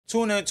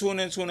Tune in.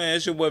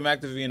 It's your boy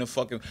Mac the V in the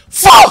fucking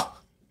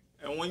fuck.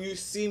 And when you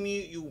see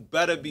me, you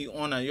better be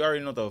on that. You already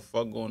know what the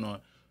fuck going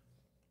on.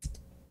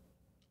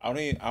 I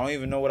don't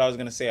even know what I was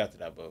gonna say after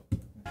that, but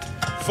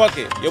fuck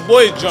it. Your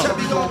boy is drunk.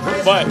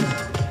 But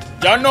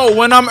y'all know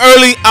when I'm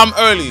early, I'm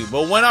early.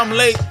 But when I'm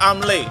late,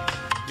 I'm late.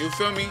 You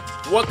feel me?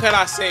 What could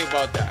I say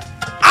about that?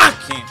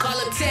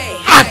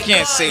 I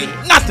can't say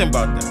nothing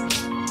about that.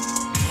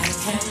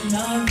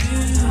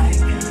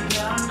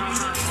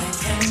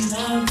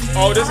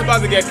 Oh, this is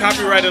about to get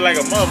copyrighted like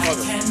a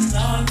motherfucker.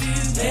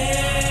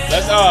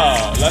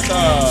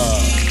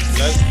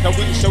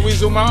 Should we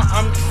zoom out?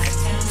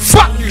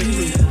 Fuck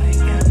you.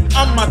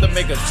 I'm about to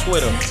make a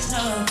Twitter.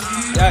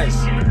 Guys.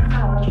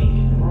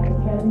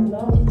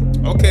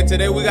 Okay,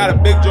 today we got a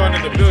big joint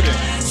in the building.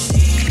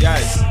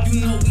 Guys.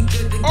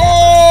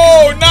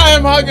 Oh, not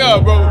him hug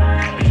up, bro.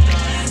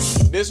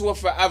 This will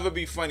forever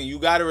be funny. You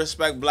gotta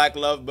respect black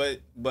love,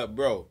 but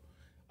bro,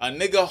 a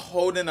nigga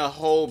holding a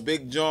whole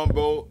big joint,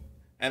 bro,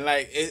 and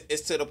like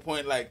it's to the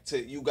point like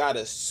you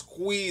gotta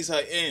squeeze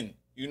her in.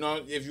 You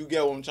know, if you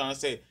get what I'm trying to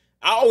say.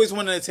 I always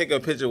wanted to take a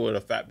picture with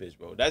a fat bitch,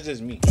 bro. That's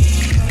just me.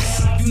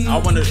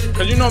 I wanna,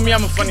 cause you know me,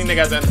 I'm a funny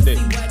nigga at the end of the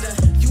day.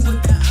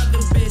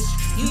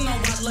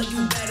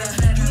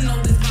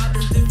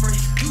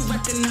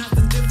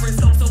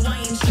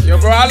 Yo,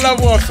 bro, I love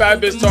when a fat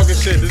bitch talking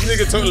shit. This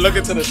nigga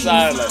looking to the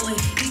side like,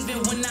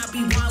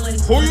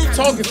 who you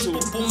talking to?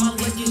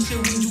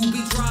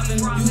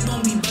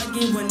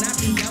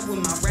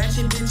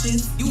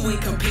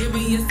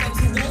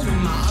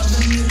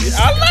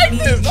 I like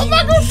this. I'm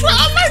not gonna try. I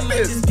like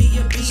this.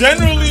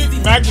 Generally,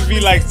 Mac V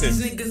likes this.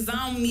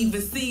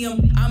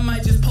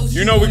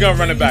 You know we gonna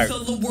run it back.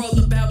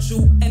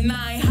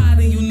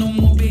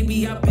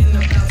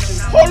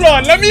 Hold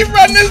on, let me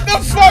run this the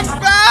fuck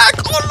back.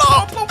 Hold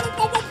on.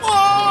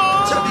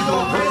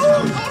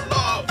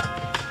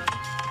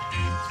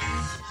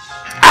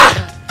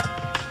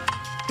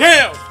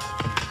 Damn.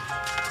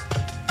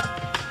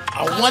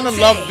 I wanna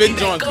love big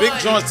joints. Big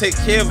joints take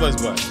care of us,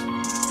 but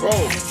bro,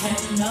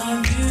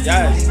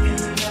 guys,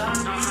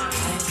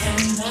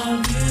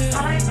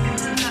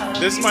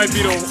 this might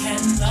be the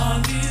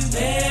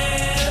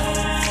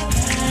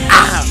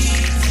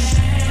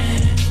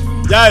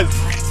guys.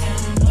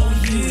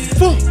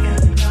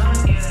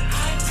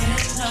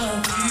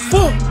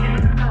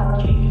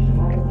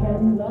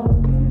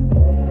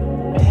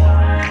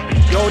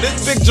 Yo,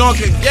 this big joint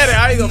can get it.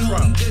 How you go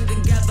from?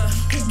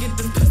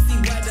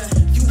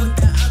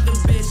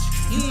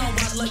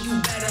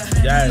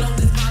 Yes.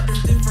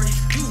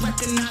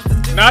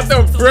 Not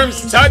the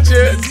brims touch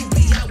it.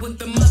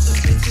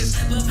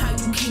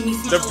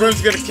 The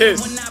brims gonna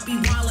kiss.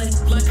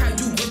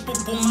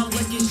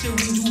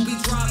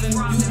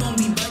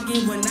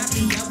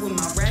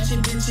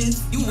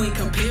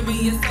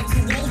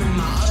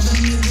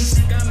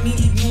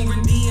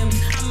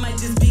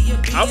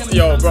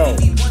 Yo, bro.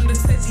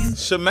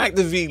 Should Mac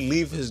the V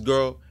leave his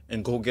girl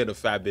and go get a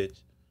fat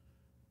bitch?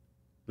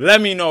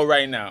 Let me know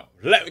right now.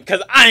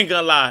 Cause I ain't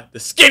gonna lie, the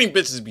skinny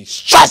bitches be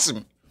stressing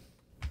me.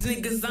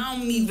 Niggas, I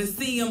don't even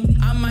see them.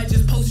 I might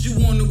just post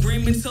you on the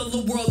gram and tell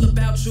the world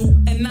about you.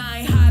 And I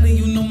ain't hiding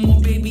you no more,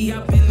 baby.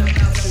 I've been about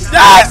you.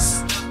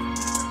 Yes! I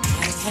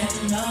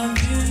can love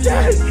you.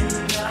 Yes!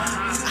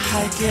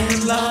 I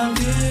can love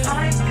you.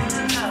 I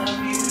can love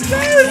you.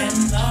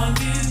 Yes! I can love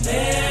you.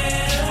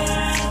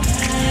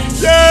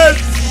 Yes!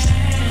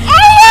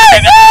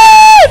 Alright!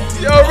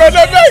 Yo, run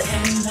that back!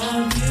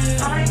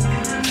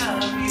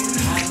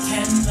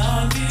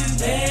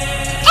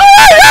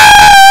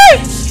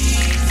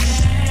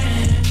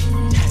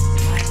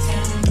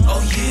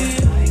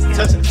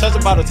 Touch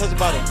the bottle, touch the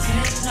bottle.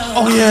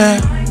 Oh yeah.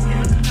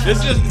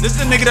 This is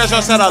the nigga that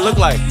y'all said I look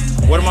like.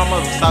 What am my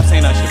mother? Stop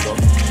saying that shit, bro.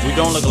 We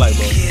don't look alike,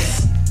 bro. Yeah.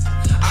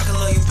 I can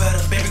love you better.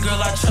 Baby girl,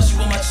 I trust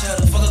you with my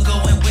cheddar. Fuck a go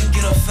and win,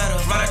 get a feather.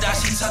 Ride or die,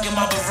 she tucking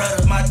my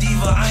Beretta. My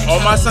diva, I ain't.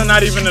 Oh, my son not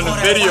even in the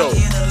video.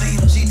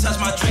 She touched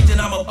my drink, then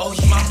I'm a oh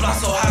yeah. My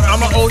block so hot. I'm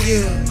a oh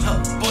yeah.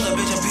 Both a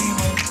bitch a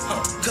beamer.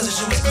 Cause the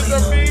shit was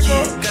cleaner.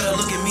 Yeah, gotta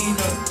look at me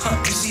now.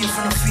 You see it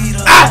from the feet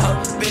up.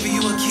 Baby,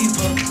 you a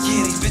keeper.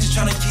 Yeah, these bitches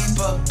tryna keep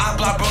up. I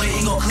block bro, they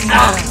ain't gon' clean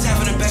up. He's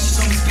having a back, she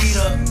told me speed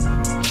up.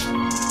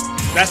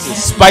 That's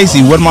just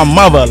spicy. What my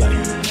mother like?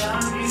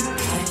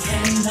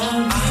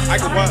 I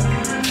can what?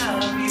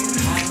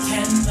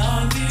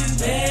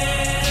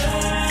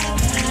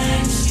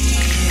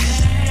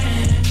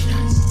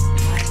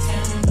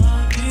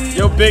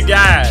 Yo, big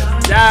ass.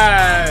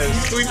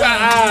 Yes. Sweet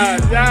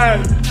ass.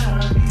 Yes.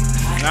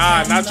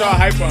 Nah, not y'all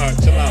hyper her.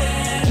 Chill out.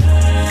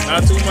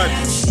 Not too much.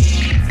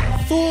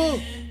 Fuck.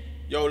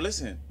 Yo,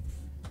 listen.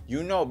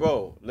 You know,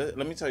 bro. Let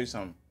me tell you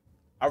something.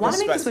 I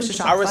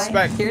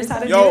respect. Here's how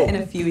to do it in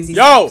a few easy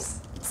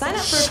steps. Sign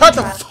up for shut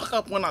the fuck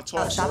up when I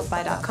talk.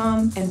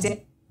 Shopify.com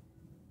and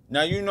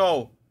now you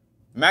know,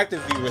 Mac the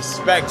V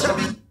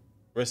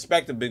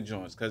respect the big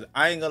joints. Cause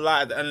I ain't gonna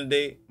lie. At the end of the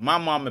day, my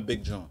mom a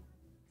big joint.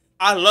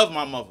 I love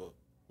my mother.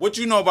 What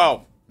you know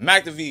about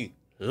Mac the V?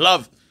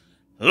 Love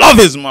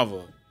his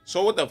mother.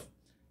 So what the,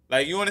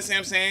 like, you understand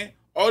what I'm saying?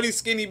 All these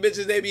skinny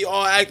bitches, they be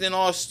all acting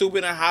all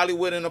stupid in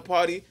Hollywood in the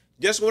party.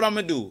 Guess what I'm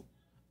gonna do?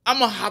 I'm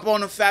gonna hop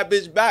on a fat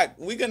bitch back.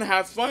 We gonna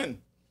have fun.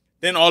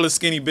 Then all the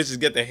skinny bitches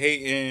get the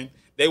hating.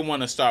 They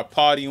wanna start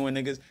partying with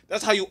niggas.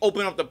 That's how you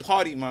open up the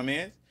party, my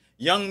man.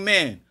 Young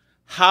man,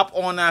 hop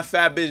on that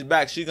fat bitch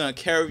back. She gonna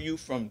carry you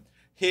from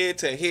here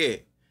to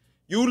here.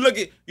 You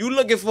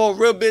looking for a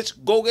real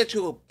bitch, go get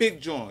you a big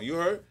joint. You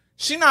heard?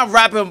 She not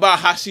rapping about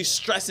how she's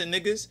stressing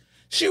niggas.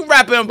 She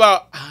rapping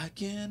about, I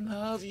can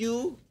love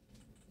you.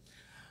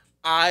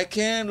 I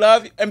can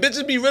love you. And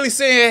bitches be really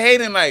sitting here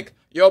hating like,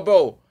 yo,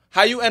 bro,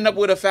 how you end up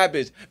with a fat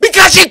bitch?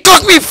 Because she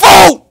cooked me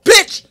food,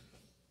 bitch!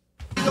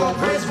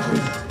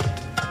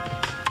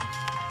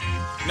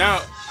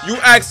 Now, you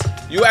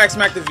ask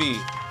Mac the V.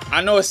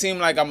 I know it seemed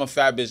like I'm a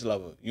fat bitch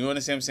lover. You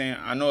understand what I'm saying?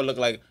 I know it look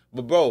like,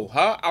 but bro,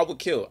 I would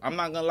kill. I'm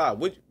not gonna lie.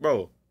 Would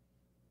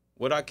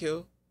I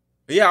kill?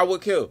 Yeah, I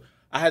would kill.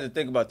 I had to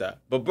think about that.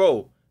 But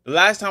bro, the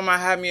last time I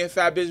had me a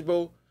fat bitch,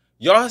 bro,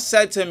 y'all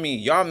said to me,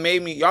 y'all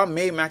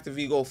made Mac the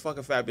V go fuck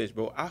a fat bitch,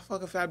 bro. I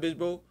fuck a fat bitch,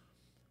 bro.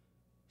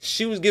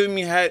 She was giving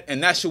me head,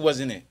 and that shit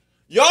wasn't it.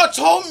 Y'all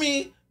told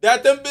me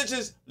that them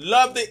bitches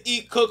love to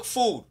eat cooked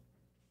food.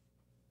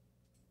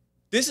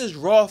 This is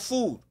raw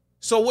food.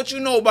 So what you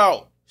know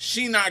about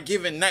she not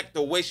giving neck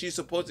the way she's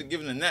supposed to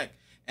give the neck?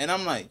 And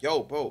I'm like,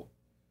 yo, bro,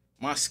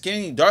 my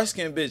skinny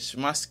dark-skinned bitch,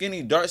 my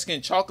skinny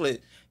dark-skinned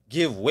chocolate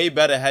give way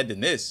better head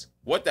than this.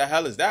 What the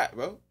hell is that,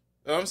 bro? You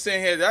know what I'm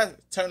saying here,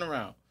 that turn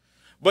around.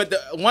 But the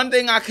one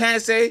thing I can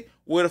say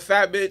with a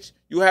fat bitch,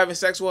 you having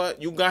sex with her,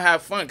 you gonna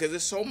have fun because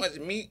there's so much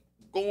meat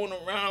going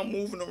around,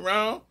 moving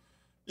around.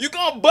 You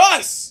gonna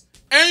bust,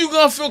 and you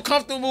gonna feel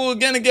comfortable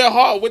again and get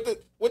hard with the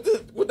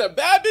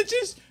bad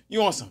bitches.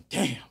 You on some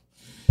damn.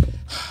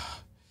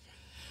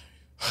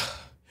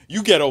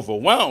 You get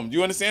overwhelmed.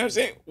 You understand what I'm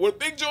saying? With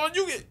Big John,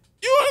 you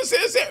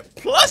understand what I'm saying?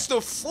 Plus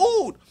the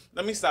food.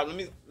 Let me stop. Let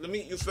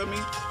me. You feel me?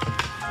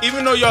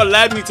 Even though y'all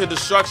led me to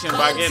destruction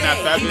by getting that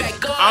fat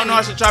bitch, I don't know.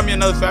 I should try me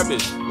another fat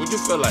bitch. What you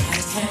feel like?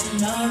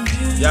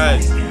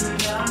 Yes.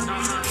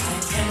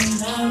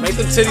 Make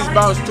the titties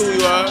bounce too,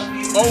 you heard?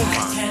 Oh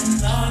my.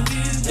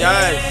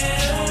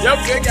 Yes. Yup,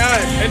 big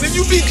guys. And then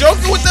you be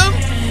joking with them,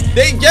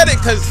 they get it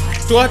because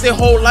throughout their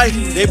whole life,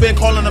 they've been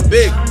calling them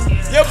big.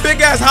 Your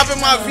big ass hopping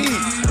my V.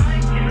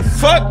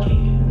 Fuck.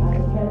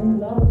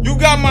 You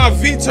got my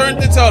V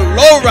turned into a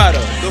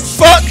lowrider. The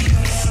fuck?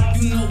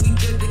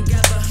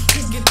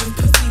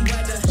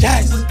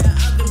 Yes.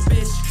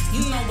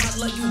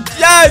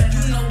 Yes.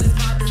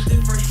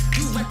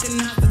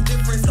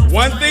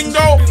 One thing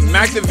though,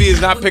 Mac the V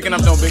is not picking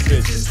up no big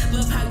bitches.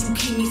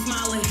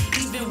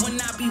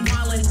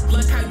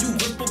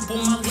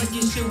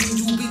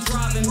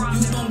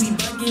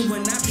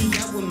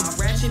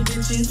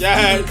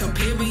 Yes.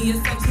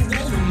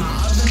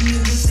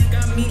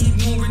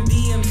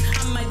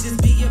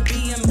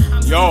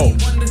 Yo,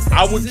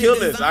 I would kill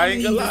this. I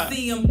ain't gonna lie.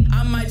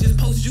 I might just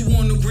post you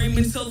on the gram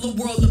and tell the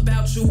world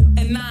about you.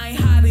 And I ain't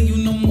hiding you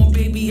no more,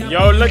 baby.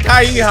 Yo, look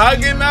how he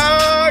hugging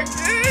now.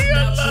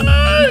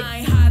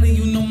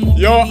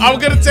 Yo, I'm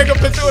gonna take a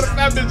picture with a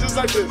fat bitch just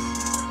like this.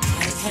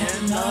 I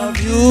can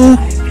love you.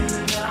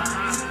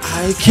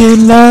 I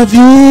can love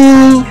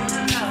you.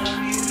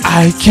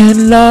 I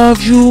can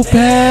love you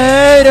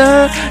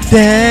better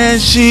than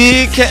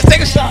she can.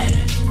 Take a shot.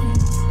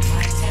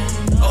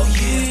 Oh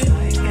yeah.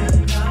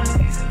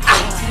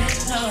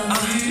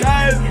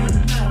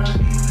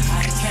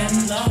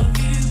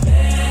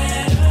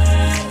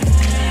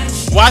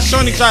 Why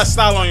Shawny try to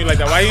style on you like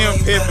that? Why you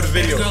ain't paid for the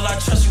video? Girl, I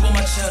trust you with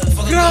my cheddar.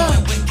 Fuck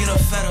get her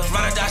fed up.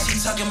 Ride or die, she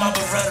tucking my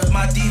Beretta.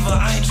 My diva,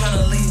 I ain't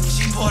tryna leave her.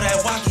 She pour that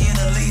walkie in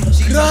the leader.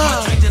 She took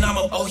my drink, then I'm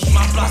a oh yeah.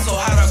 My block so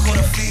hot, I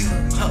caught a fever.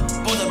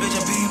 Both a bitch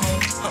a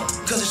beamer.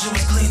 Cause the shit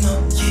was cleaner.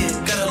 Yeah,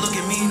 gotta look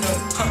at me now.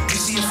 You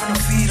see it from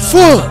the feet up.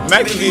 Fuck!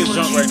 Mac the V is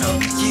drunk right now.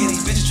 Yeah,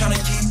 these bitches tryna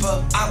keep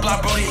up. I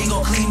block Brody, he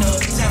gon' clean up.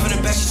 Tapping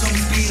the back, she told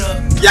me speed up.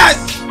 Yes!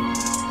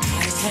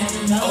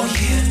 Oh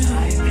yeah.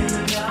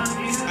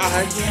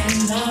 I can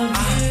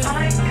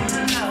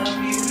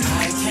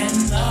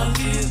love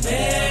you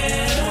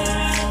better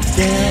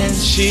than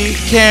she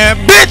can,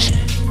 bitch.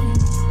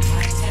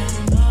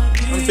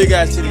 Them big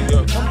ass titties, yo.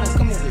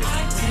 Come over here.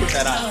 Put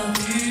that out.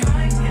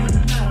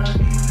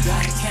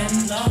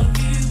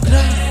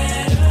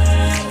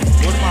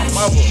 Where's my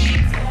mother?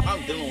 I'm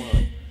dealing with her.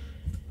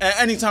 And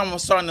anytime I'm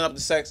starting up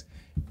the sex,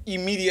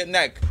 immediate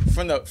neck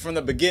from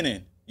the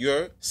beginning. You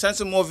heard? Send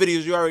some more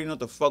videos. You already know what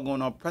the fuck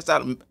going on. Press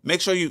that.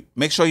 Make sure you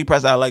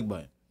press that like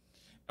button.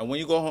 And when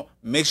you go home,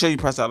 make sure you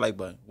press that like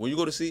button. When you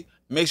go to sleep,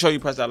 make sure you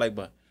press that like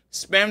button.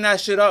 Spam that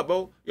shit up,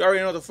 bro. You already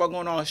know what the fuck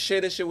going on. Share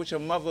this shit with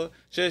your mother.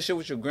 Share this shit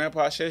with your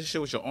grandpa. Share this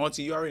shit with your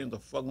auntie. You already know what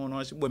the fuck going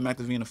on. It's your boy Mac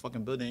the V in the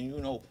fucking building. And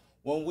you know,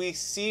 when we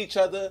see each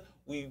other,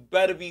 we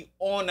better be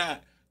on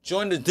that.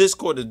 Join the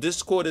Discord. The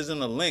Discord is in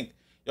the link.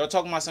 Y'all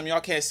talking about something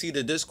y'all can't see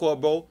the Discord,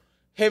 bro.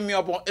 Hit me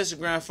up on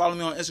Instagram. Follow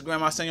me on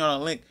Instagram. I'll send y'all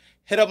a link.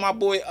 Hit up my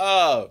boy,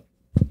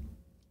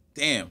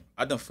 damn,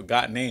 I done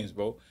forgot names,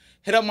 bro.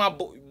 Hit up my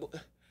boy,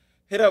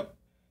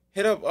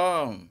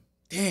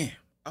 damn,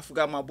 I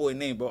forgot my boy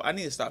name, bro. I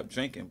need to stop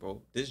drinking,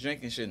 bro. This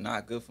drinking shit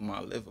not good for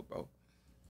my liver, bro.